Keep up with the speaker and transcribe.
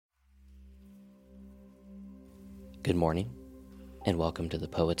Good morning, and welcome to the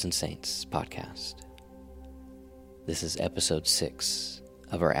Poets and Saints podcast. This is episode 6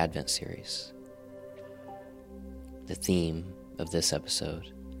 of our Advent series. The theme of this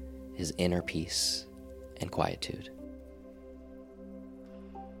episode is inner peace and quietude.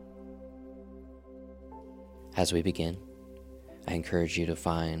 As we begin, I encourage you to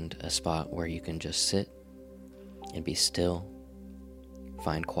find a spot where you can just sit and be still,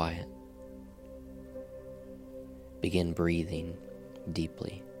 find quiet. Begin breathing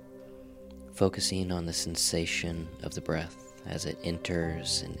deeply, focusing on the sensation of the breath as it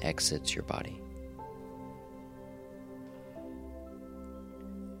enters and exits your body.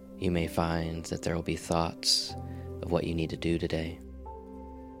 You may find that there will be thoughts of what you need to do today,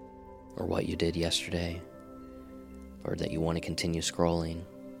 or what you did yesterday, or that you want to continue scrolling.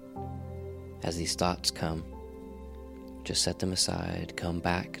 As these thoughts come, just set them aside, come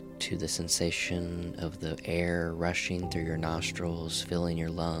back to the sensation of the air rushing through your nostrils, filling your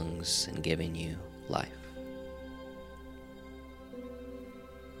lungs, and giving you life.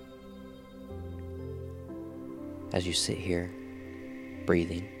 As you sit here,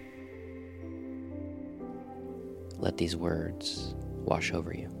 breathing, let these words wash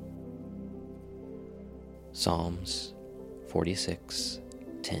over you. Psalms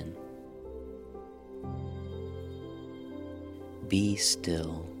 46:10. Be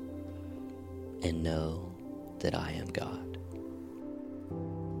still and know that I am God.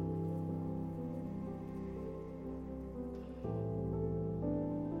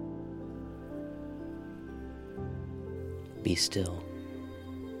 Be still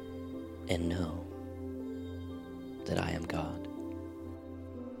and know that I am God.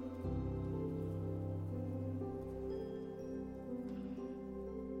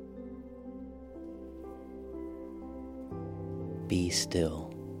 Be still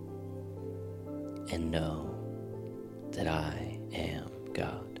and know that I am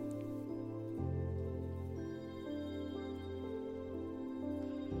God.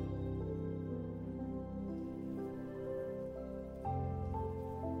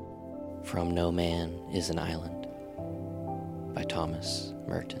 From No Man is an Island by Thomas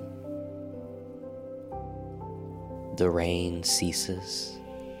Merton. The rain ceases,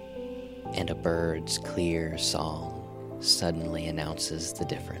 and a bird's clear song suddenly announces the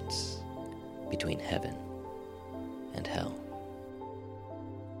difference between heaven and hell.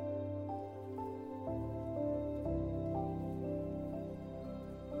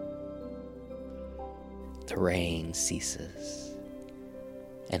 The rain ceases,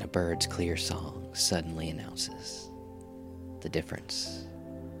 and a bird's clear song suddenly announces the difference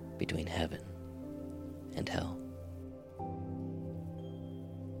between heaven and hell.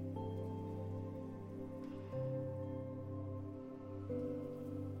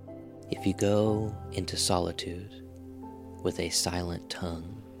 If you go into solitude with a silent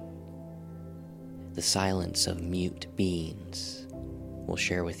tongue, the silence of mute beings will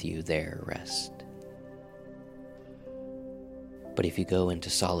share with you their rest. But if you go into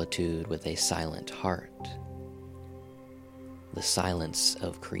solitude with a silent heart, the silence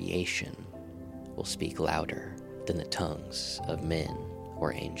of creation will speak louder than the tongues of men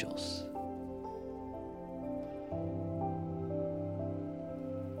or angels.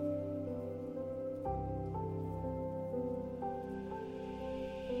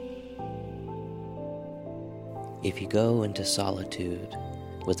 If you go into solitude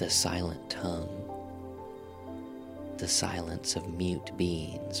with a silent tongue, the silence of mute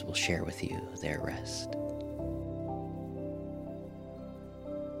beings will share with you their rest.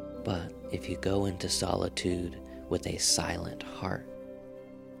 But if you go into solitude with a silent heart,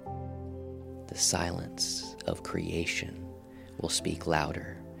 the silence of creation will speak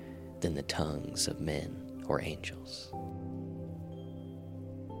louder than the tongues of men or angels.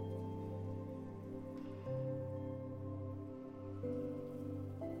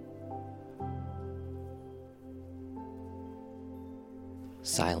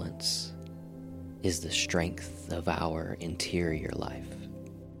 Silence is the strength of our interior life.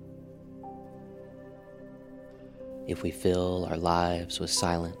 If we fill our lives with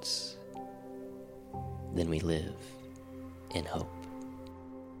silence, then we live in hope.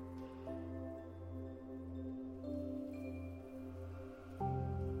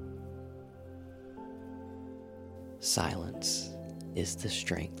 Silence is the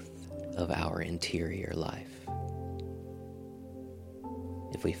strength of our interior life.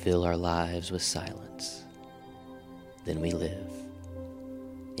 If we fill our lives with silence, then we live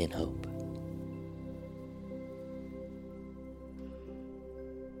in hope.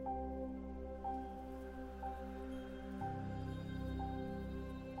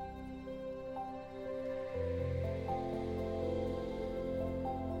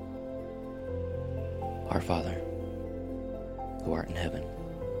 Our Father, who art in heaven,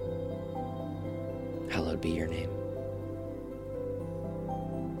 hallowed be your name.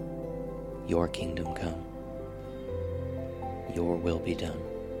 Your kingdom come, your will be done,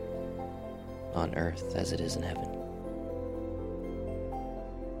 on earth as it is in heaven.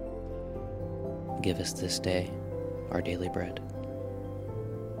 Give us this day our daily bread,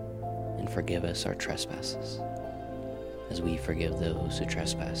 and forgive us our trespasses, as we forgive those who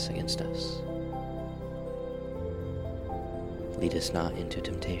trespass against us. Lead us not into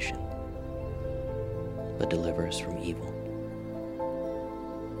temptation, but deliver us from evil.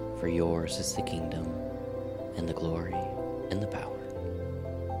 For yours is the kingdom, and the glory, and the power,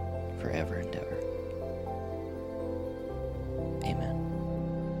 forever and ever.